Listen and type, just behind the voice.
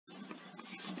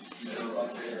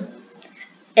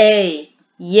Hey,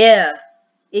 yeah,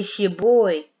 it's your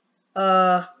boy,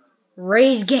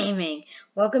 Ray's Gaming.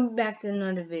 Welcome back to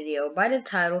another video by the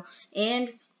title,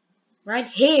 and right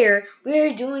here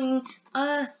we're doing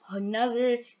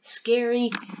another scary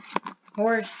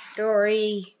horror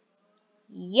story.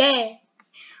 Yeah,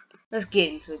 let's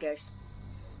get into it, guys.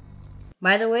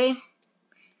 By the way,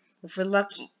 if we're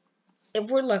lucky,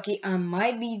 I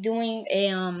might be doing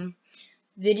a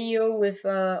video with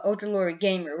Ultralord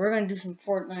Gamer. We're gonna do some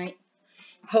Fortnite.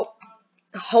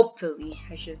 Hopefully,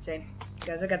 I should say.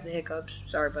 Guys, I got the hiccups.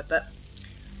 Sorry about that.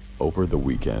 Over the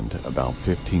weekend, about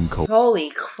 15 Holy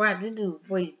crap, this dude's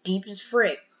voice deep as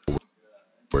frick.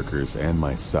 co-workers and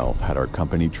myself had our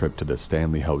company trip to the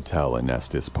Stanley Hotel in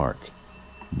Estes Park,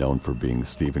 known for being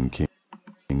Stephen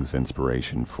King's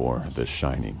inspiration for The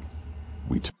Shining.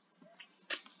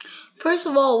 First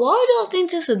of all, why do y'all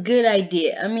think this is a good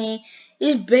idea? I mean,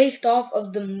 it's based off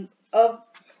of a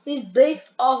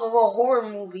horror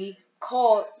movie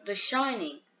called The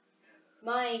Shining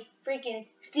by freaking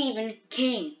Stephen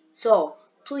King. So,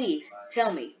 please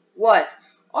tell me, what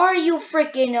are you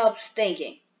freaking up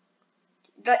thinking?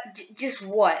 Just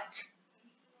what?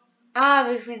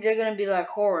 Obviously, they're gonna be like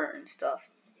horror and stuff.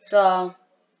 So,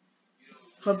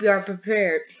 hope you are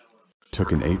prepared.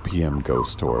 Took an 8 p.m.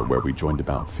 ghost tour where we joined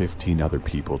about 15 other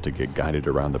people to get guided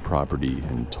around the property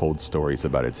and told stories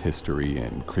about its history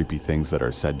and creepy things that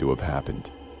are said to have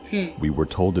happened. We were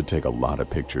told to take a lot of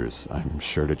pictures, I'm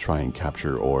sure, to try and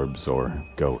capture orbs or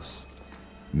ghosts.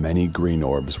 Many green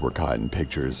orbs were caught in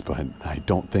pictures, but I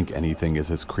don't think anything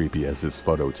is as creepy as this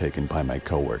photo taken by my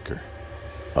coworker.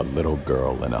 A little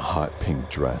girl in a hot pink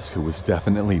dress who was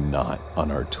definitely not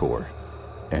on our tour.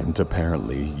 And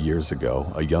apparently, years ago,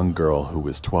 a young girl who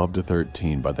was 12 to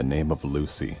 13 by the name of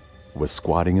Lucy was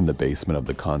squatting in the basement of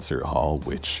the concert hall,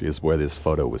 which is where this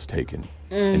photo was taken.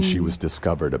 And she was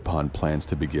discovered upon plans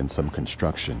to begin some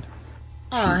construction.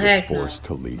 She was forced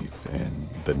to leave, and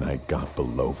the night got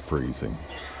below freezing.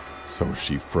 So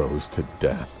she froze to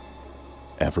death.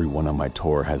 Everyone on my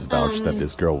tour has vouched that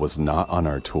this girl was not on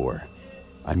our tour.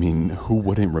 I mean, who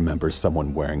wouldn't remember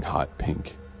someone wearing hot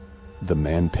pink? The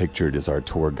man pictured is our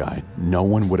tour guide. No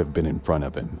one would have been in front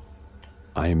of him.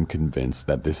 I am convinced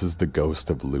that this is the ghost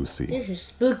of Lucy. This is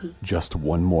spooky. Just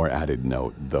one more added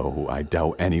note, though I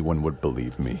doubt anyone would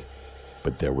believe me.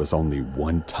 But there was only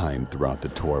one time throughout the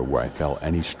tour where I felt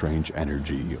any strange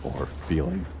energy or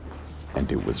feeling.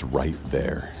 And it was right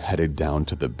there, headed down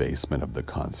to the basement of the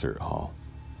concert hall.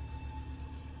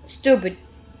 Stupid.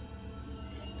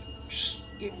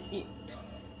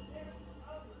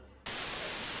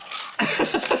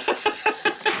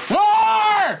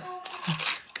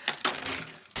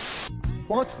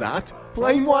 What's that?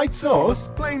 Plain white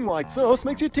sauce? Plain white sauce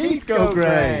makes your teeth go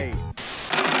grey.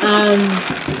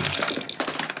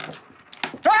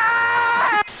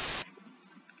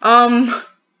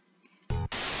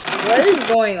 What is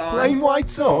going on? Plain white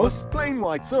sauce? Plain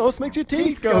white sauce makes your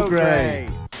teeth go grey.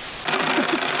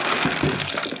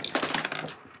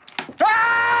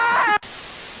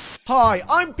 Hi,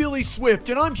 I'm Billy Swift,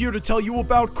 and I'm here to tell you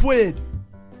about Quid.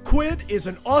 Quid is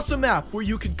an awesome app where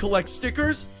you can collect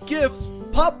stickers, gifts,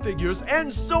 pop figures,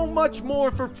 and so much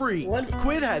more for free.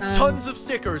 Quid has tons of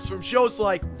stickers from shows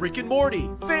like Rick and Morty,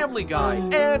 Family Guy,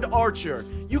 and Archer.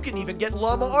 You can even get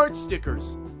Llama Art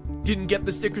stickers. Didn't get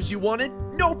the stickers you wanted?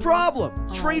 No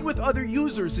problem! Trade with other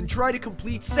users and try to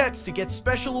complete sets to get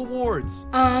special awards.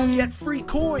 Get free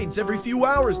coins every few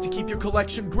hours to keep your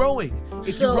collection growing.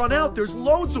 If you run out, there's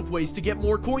loads of ways to get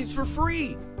more coins for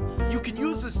free. You can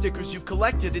use the stickers you've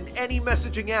collected in any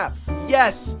messaging app.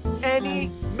 Yes, any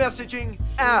messaging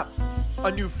app. A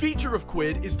new feature of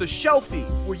Quid is the Shelfie,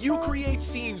 where you create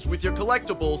scenes with your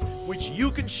collectibles, which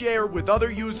you can share with other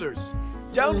users.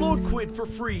 Download Quid for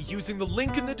free using the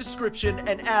link in the description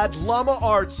and add Llama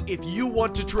Arts if you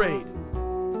want to trade.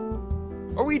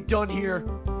 Are we done here?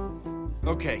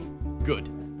 Okay, good.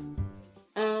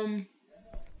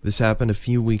 This happened a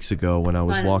few weeks ago when I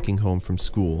was walking home from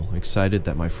school, excited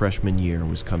that my freshman year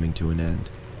was coming to an end.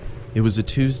 It was a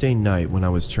Tuesday night when I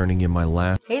was turning in my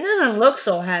last He doesn't look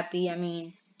so happy, I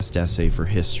mean. essay for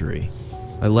history.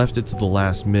 I left it to the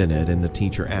last minute and the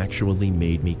teacher actually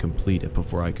made me complete it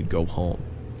before I could go home.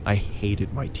 I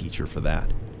hated my teacher for that.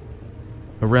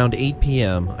 Around 8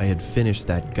 p.m., I had finished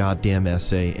that goddamn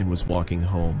essay and was walking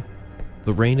home.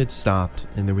 The rain had stopped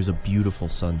and there was a beautiful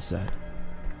sunset.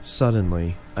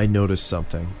 Suddenly, I noticed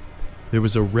something. There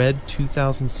was a red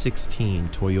 2016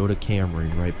 Toyota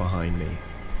Camry right behind me.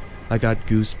 I got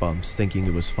goosebumps thinking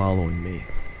it was following me.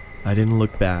 I didn't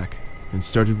look back and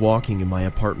started walking in my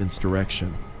apartment's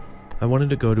direction. I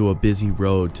wanted to go to a busy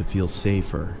road to feel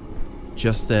safer,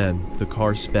 Just then, the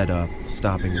car sped up,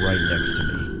 stopping right next to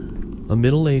me. A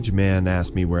middle-aged man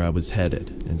asked me where I was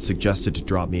headed and suggested to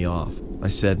drop me off. I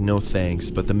said no thanks,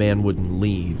 but the man wouldn't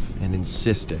leave and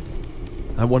insisted.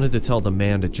 I wanted to tell the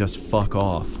man to just fuck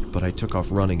off, but I took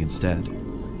off running instead.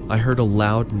 I heard a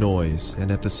loud noise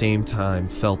and at the same time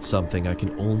felt something I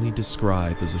can only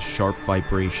describe as a sharp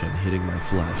vibration hitting my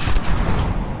flesh.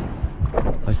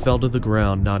 I fell to the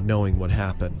ground not knowing what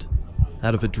happened.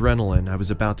 Out of adrenaline, I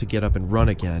was about to get up and run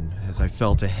again as I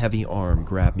felt a heavy arm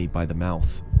grab me by the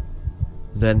mouth.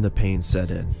 Then the pain set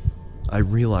in. I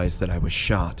realized that I was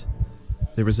shot.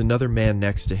 There was another man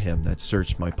next to him that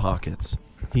searched my pockets.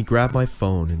 He grabbed my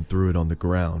phone and threw it on the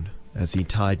ground as he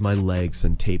tied my legs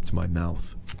and taped my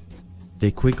mouth.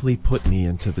 They quickly put me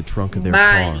into the trunk of their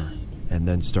car and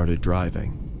then started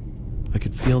driving. I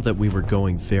could feel that we were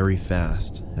going very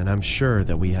fast, and I'm sure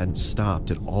that we hadn't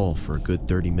stopped at all for a good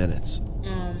 30 minutes.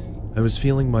 I was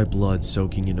feeling my blood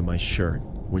soaking into my shirt,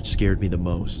 which scared me the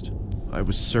most. I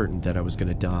was certain that I was going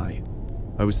to die.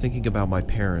 I was thinking about my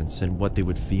parents and what they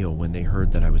would feel when they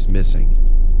heard that I was missing.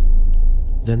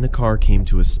 Then the car came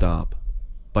to a stop.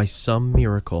 By some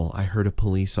miracle, I heard a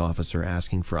police officer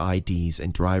asking for IDs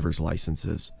and driver's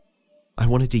licenses. I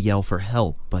wanted to yell for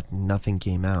help, but nothing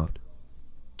came out.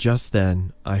 Just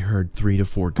then, I heard 3 to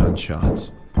 4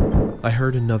 gunshots. I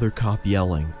heard another cop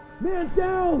yelling, "Man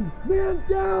down! Man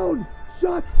down!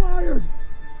 Shots fired!"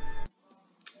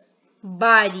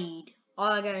 Bodied.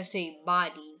 All I gotta say,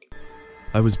 bodied.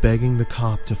 I was begging the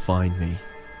cop to find me.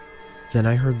 Then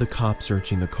I heard the cop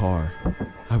searching the car.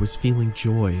 I was feeling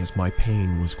joy as my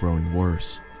pain was growing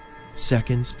worse.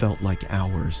 Seconds felt like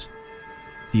hours.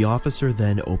 The officer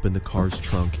then opened the car's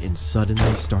trunk and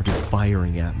suddenly started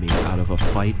firing at me out of a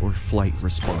fight or flight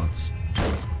response.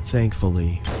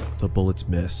 Thankfully, the bullets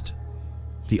missed.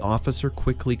 The officer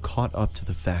quickly caught up to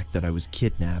the fact that I was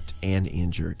kidnapped and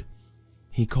injured.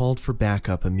 He called for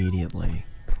backup immediately,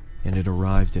 and it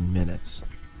arrived in minutes.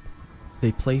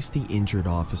 They placed the injured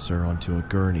officer onto a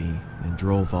gurney and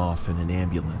drove off in an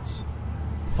ambulance.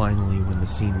 Finally, when the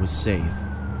scene was safe,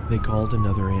 they called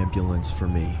another ambulance for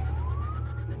me.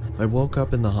 I woke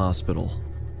up in the hospital.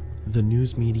 The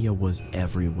news media was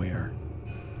everywhere.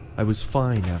 I was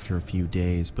fine after a few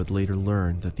days, but later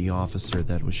learned that the officer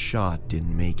that was shot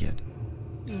didn't make it.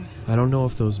 I don't know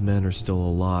if those men are still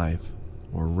alive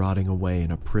or rotting away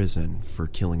in a prison for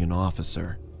killing an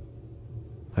officer.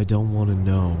 I don't want to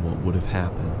know what would have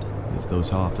happened if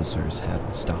those officers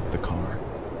hadn't stopped the car.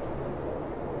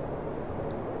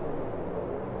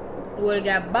 Would've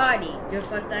got bodied, just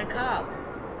like that cop.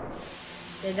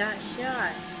 They got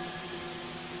shot.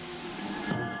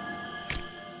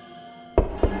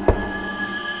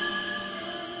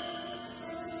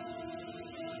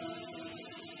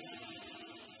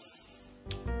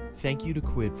 Thank you to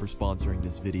Quid for sponsoring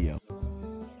this video.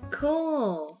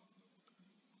 Cool.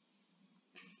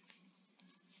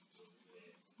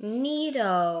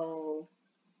 Neato.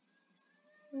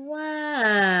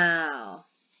 Wow.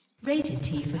 Rated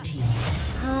T for T.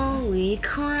 Holy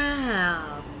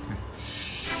crap.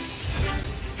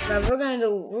 But we're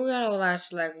gonna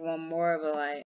watch like one more, but like